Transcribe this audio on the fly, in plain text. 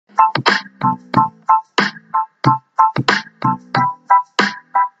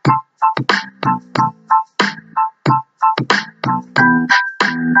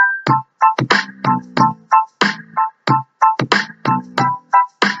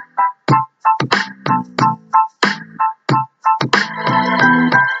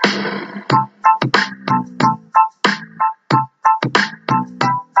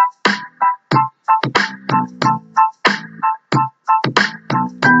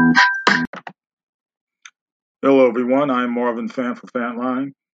Hello, everyone. I'm Marvin, Fant for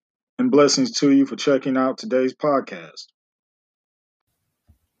Fantline, and blessings to you for checking out today's podcast.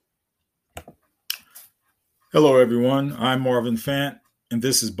 Hello, everyone. I'm Marvin Fant, and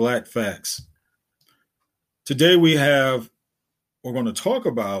this is Black Facts. Today we're going to talk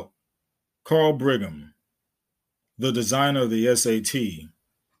about Carl BRIGHAM, the designer of the SAT,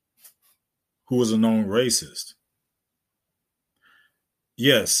 who was a known racist.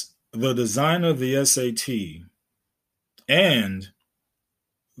 Yes, the designer of the SAT and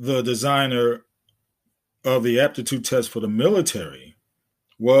the designer of the aptitude test for the military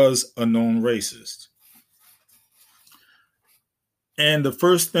was a known racist. And the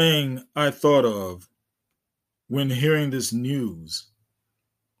first thing I thought of when hearing this news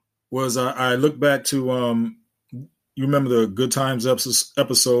was I looked back to, you remember the Good Times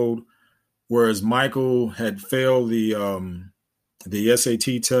episode, whereas Michael had failed the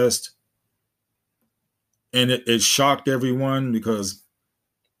SAT test, and it shocked everyone because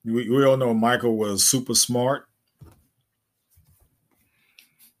we all know Michael was super smart.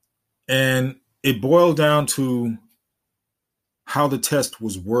 And it boiled down to how the test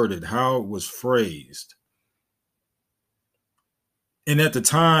was worded, how it was phrased. And at the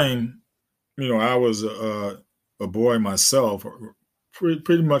time, I was a boy myself,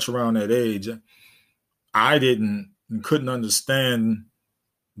 pretty much around that age. I couldn't understand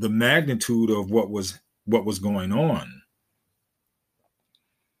the magnitude of what was going on.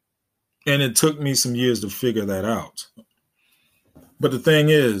 And it took me some years to figure that out. But the thing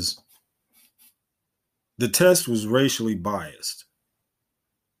is, the test was racially biased.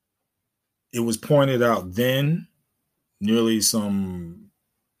 It was pointed out then, nearly some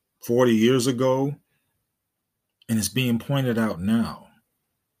 40 years ago, and it's being pointed out now.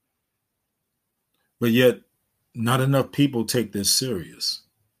 But yet, not enough people take this serious.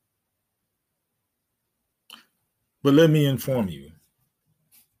 But let me inform you.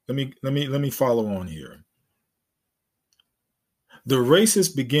 Let me follow on here. The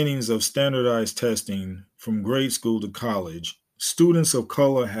racist beginnings of standardized testing from grade school to college, students of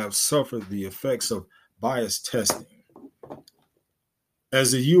color have suffered the effects of biased testing.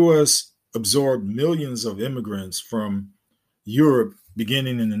 As the U.S. absorbed millions of immigrants from Europe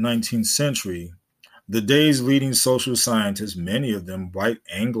beginning in the 19th century, the day's leading social scientists, many of them white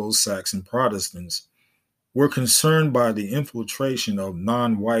Anglo-Saxon Protestants, were concerned by the infiltration of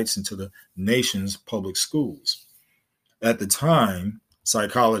non-whites into the nation's public schools. At the time,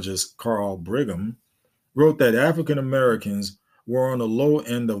 psychologist Carl BRIGHAM wrote that African Americans were on the low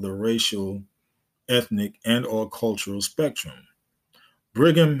end of the racial, ethnic, and/or cultural spectrum.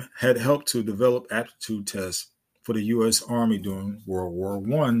 BRIGHAM had helped to develop aptitude tests for the U.S. Army during World War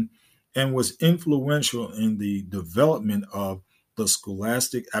I and was influential in the development of the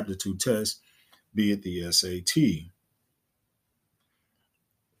scholastic aptitude test, be it the SAT.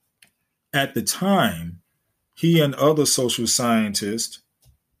 At the time, he and other social scientists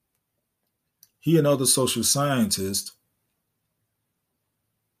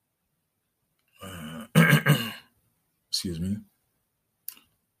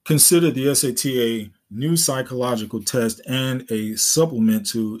considered the SAT a new psychological test and a supplement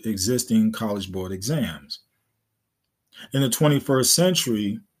to existing College Board exams. In the 21st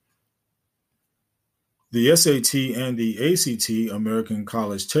century, the SAT and the ACT, American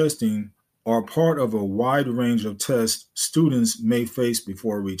College Testing, are part of a wide range of tests students may face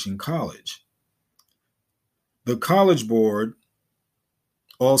before reaching college. The College Board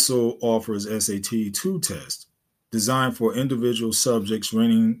also offers SAT-2 tests designed for individual subjects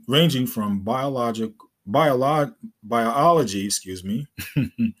ranging from biology, got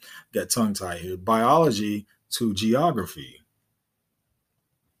tongue-tied here, biology to geography.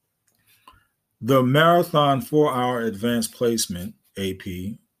 The Marathon 4-Hour Advanced Placement, AP,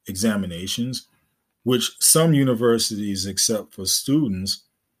 examinations, which some universities accept for students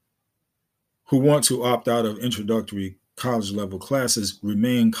who want to opt out of introductory college-level classes,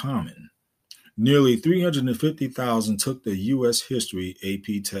 remain common. Nearly 350,000 took the U.S. History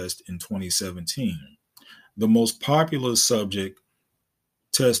AP test in 2017, the most popular subject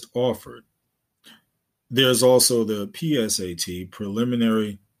test offered. There's also the PSAT,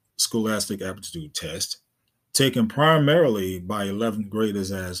 Preliminary scholastic aptitude test, taken primarily by 11th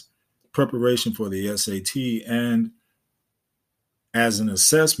graders as preparation for the SAT and as an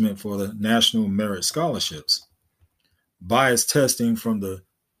assessment for the National Merit Scholarships. Bias testing from the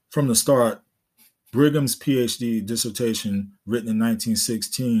start. Brigham's PhD dissertation, written in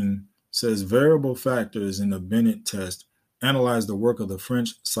 1916, says variable factors in the Binet test analyzed the work of the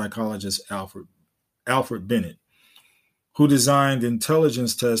French psychologist Alfred Binet, who designed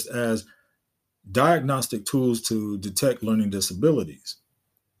intelligence tests as diagnostic tools to detect learning disabilities.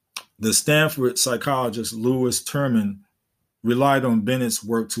 The Stanford psychologist Louis Terman relied on Binet's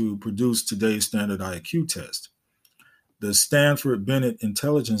work to produce today's standard IQ test. The Stanford Binet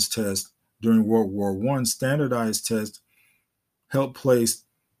intelligence test during World War I standardized test helped place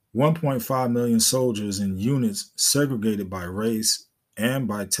 1.5 million soldiers in units segregated by race and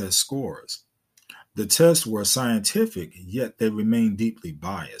by test scores. The tests were scientific, yet they remained deeply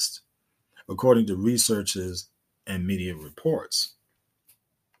biased, according to researchers and media reports.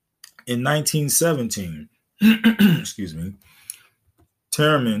 In 1917,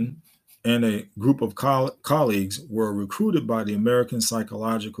 Terman and a group of colleagues were recruited by the American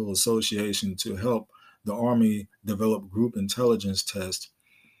Psychological Association to help the Army develop group intelligence test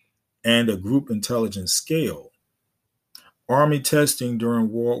and a group intelligence scale. Army testing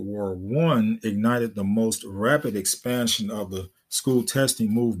during World War I ignited the most rapid expansion of the school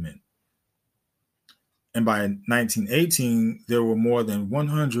testing movement. And by 1918, there were more than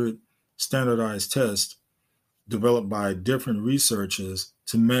 100 standardized tests developed by different researchers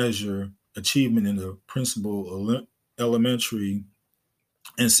to measure achievement in the principal elementary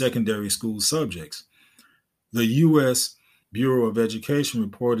and secondary school subjects. The U.S. Bureau of Education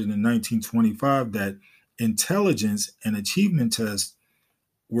reported in 1925 that intelligence and achievement tests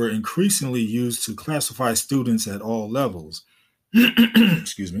were increasingly used to classify students at all levels.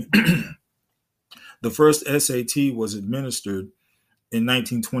 Excuse me. The first SAT was administered in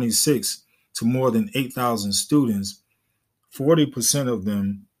 1926 to more than 8,000 students. 40% of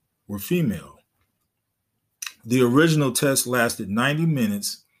them were female. The original test lasted 90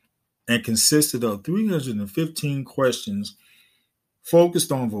 minutes and consisted of 315 questions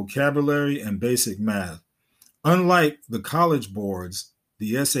focused on vocabulary and basic math. Unlike the college boards,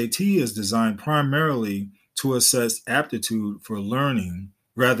 the SAT is designed primarily to assess aptitude for learning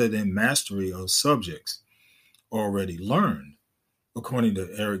rather than mastery of subjects already learned, according to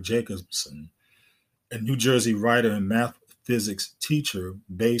Eric Jacobson, a New Jersey writer and math physics teacher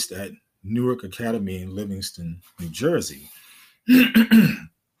based at Newark Academy in Livingston, New Jersey.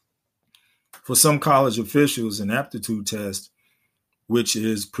 For some college officials, an aptitude test, which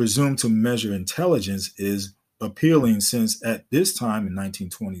is presumed to measure intelligence, is appealing since at this time in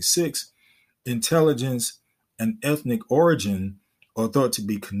 1926, intelligence and ethnic origin are thought to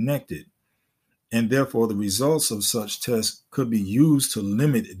be connected, and therefore the results of such tests could be used to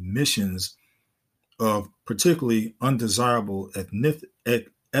limit admissions of particularly undesirable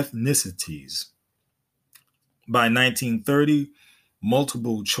ethnicities. By 1930,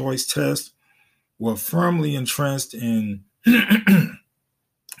 multiple choice tests were firmly entrenched in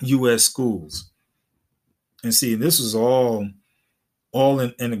U.S. schools. And see, this was all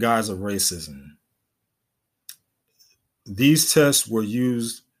in the guise of racism. These tests were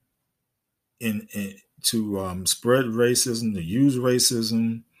used to spread racism, to use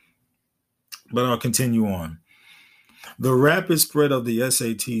racism. But I'll continue on. The rapid spread of the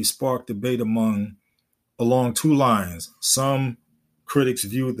SAT sparked debate along two lines. Some critics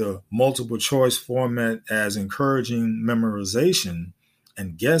viewed the multiple choice format as encouraging memorization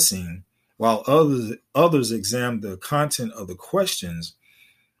and guessing, while others examined the content of the questions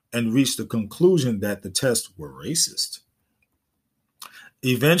and reached the conclusion that the tests were racist.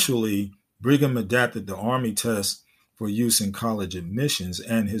 Eventually, Brigham adapted the Army test for use in college admissions,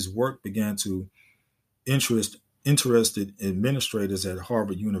 and his work began to interest administrators at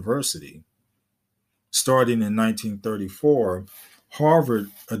Harvard University. Starting in 1934,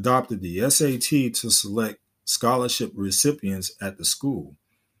 Harvard adopted the SAT to select scholarship recipients at the school.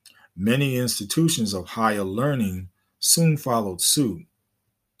 Many institutions of higher learning soon followed suit.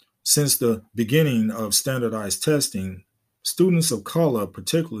 Since the beginning of standardized testing, students of color,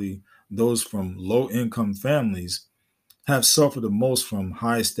 particularly those from low-income families, have suffered the most from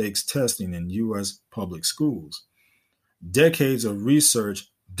high-stakes testing in U.S. public schools. Decades of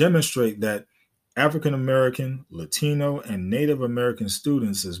research demonstrate that African American, Latino, and Native American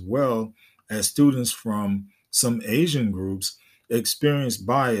students, as well as students from some Asian groups, experience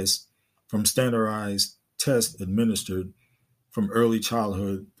bias from standardized tests administered from early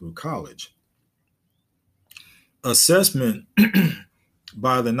childhood through college. Assessment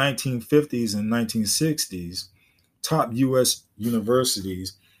By the 1950s and 1960s, top U.S.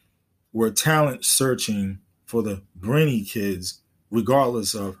 universities were talent searching for the brainy kids,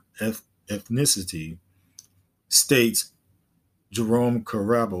 regardless of ethnicity, states Jerome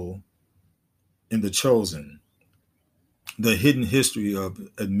Carable in The Chosen, The Hidden History of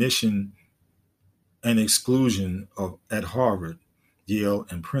Admission and Exclusion at Harvard, Yale,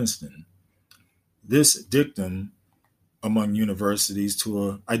 and Princeton. This dictum among universities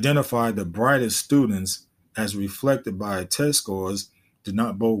to identify the brightest students as reflected by test scores did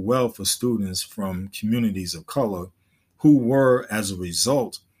not bode well for students from communities of color who were, as a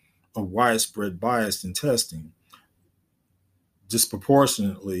result of widespread bias in testing,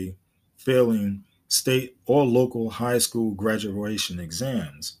 disproportionately failing state or local high school graduation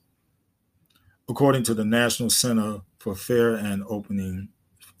exams. According to the National Center for Fair and Open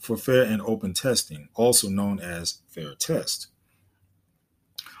Testing, also known as Fair Test.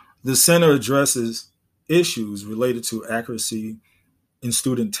 The center addresses issues related to accuracy in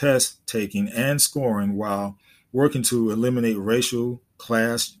student test taking and scoring while working to eliminate racial,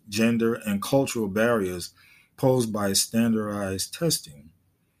 class, gender, and cultural barriers posed by standardized testing.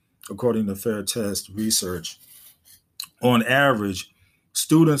 According to Fair Test research, on average,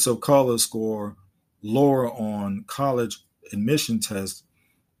 students of color score lower on college admission tests.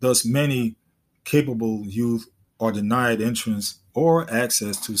 Thus, many capable youth are denied entrance or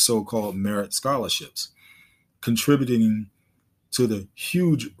access to so-called merit scholarships, contributing to the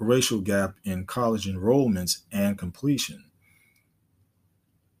huge racial gap in college enrollments and completion.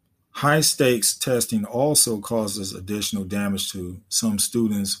 High-stakes testing also causes additional damage to some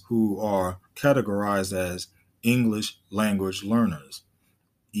students who are categorized as English language learners,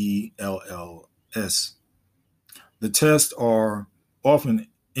 ELLs. The tests are often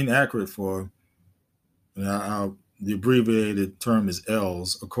inaccurate for, the abbreviated term is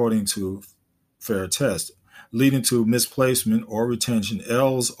ELLs, according to Fair Test, leading to misplacement or retention.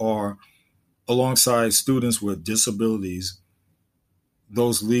 ELLs are, alongside students with disabilities,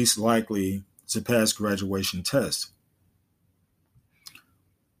 those least likely to pass graduation tests.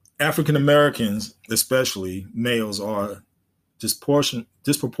 African Americans, especially males, are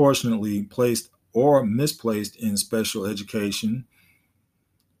disproportionately placed or misplaced in special education,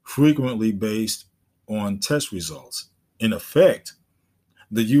 frequently based on test results. In effect,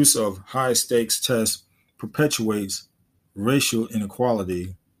 the use of high-stakes tests perpetuates racial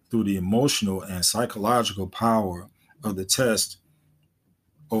inequality through the emotional and psychological power of the test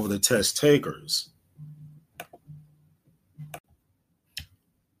over the test takers.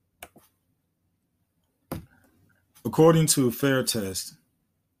 According to Fair Test,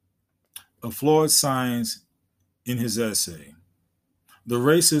 a flawed science in his essay, The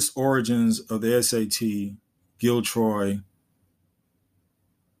Racist Origins of the SAT, Gil Troy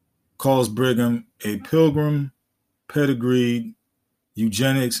calls Brigham a pilgrim, pedigreed,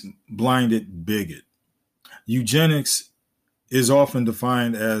 eugenics-blinded bigot. Eugenics is often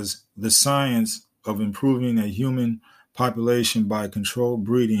defined as the science of improving a human population by controlled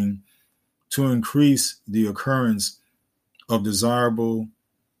breeding to increase the occurrence of desirable,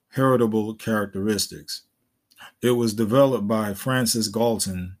 heritable characteristics. It was developed by Francis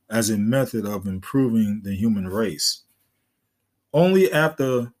Galton as a method of improving the human race. Only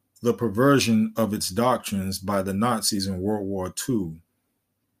after the perversion of its doctrines by the Nazis in World War II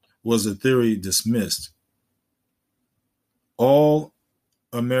was the theory dismissed. All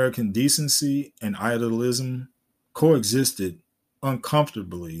American decency and idealism coexisted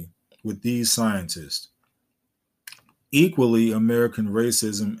uncomfortably with these scientists. Equally, American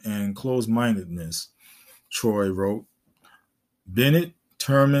racism and closed-mindedness, Troy wrote. Bennett,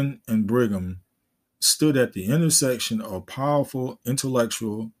 Terman, and Brigham stood at the intersection of powerful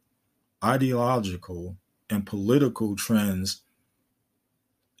intellectual, ideological, and political trends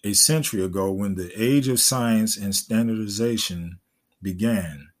a century ago when the age of science and standardization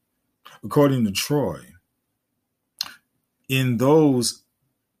began. According to Troy, in those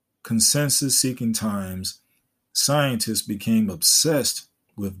consensus-seeking times, scientists became obsessed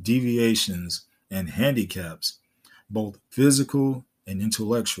with deviations and handicaps, both physical and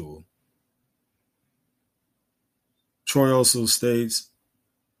intellectual. Troy also states,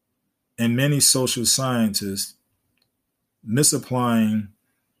 and many social scientists misapplying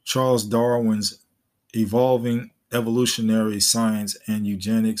Charles Darwin's evolving evolutionary science and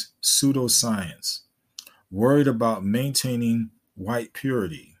eugenics pseudoscience, worried about maintaining white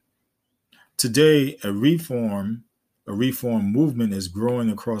purity. Today, a reform movement is growing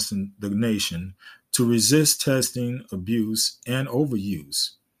across the nation to resist testing, abuse, and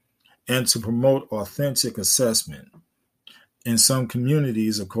overuse, and to promote authentic assessment. In some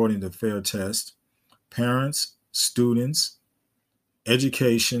communities, according to Fair Test, parents, students,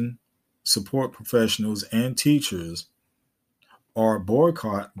 education, support professionals, and teachers are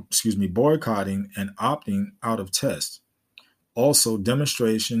boycotting and opting out of tests. Also,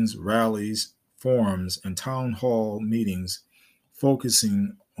 demonstrations, rallies, forums, and town hall meetings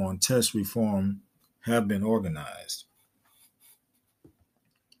focusing on test reform have been organized.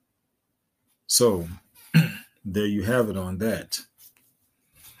 So, there you have it on that.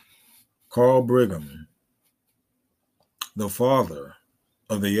 Carl Brigham, the father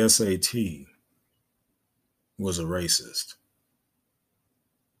of the SAT, was a racist.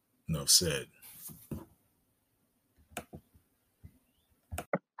 Enough said.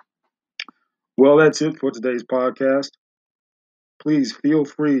 Well, that's it for today's podcast. Please feel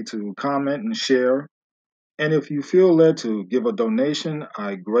free to comment and share. And if you feel led to give a donation,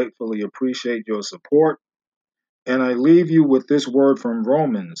 I gratefully appreciate your support. And I leave you with this word from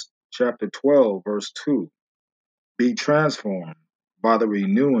Romans chapter 12, verse 2. Be transformed by the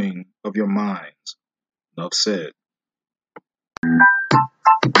renewing of your minds. Enough said.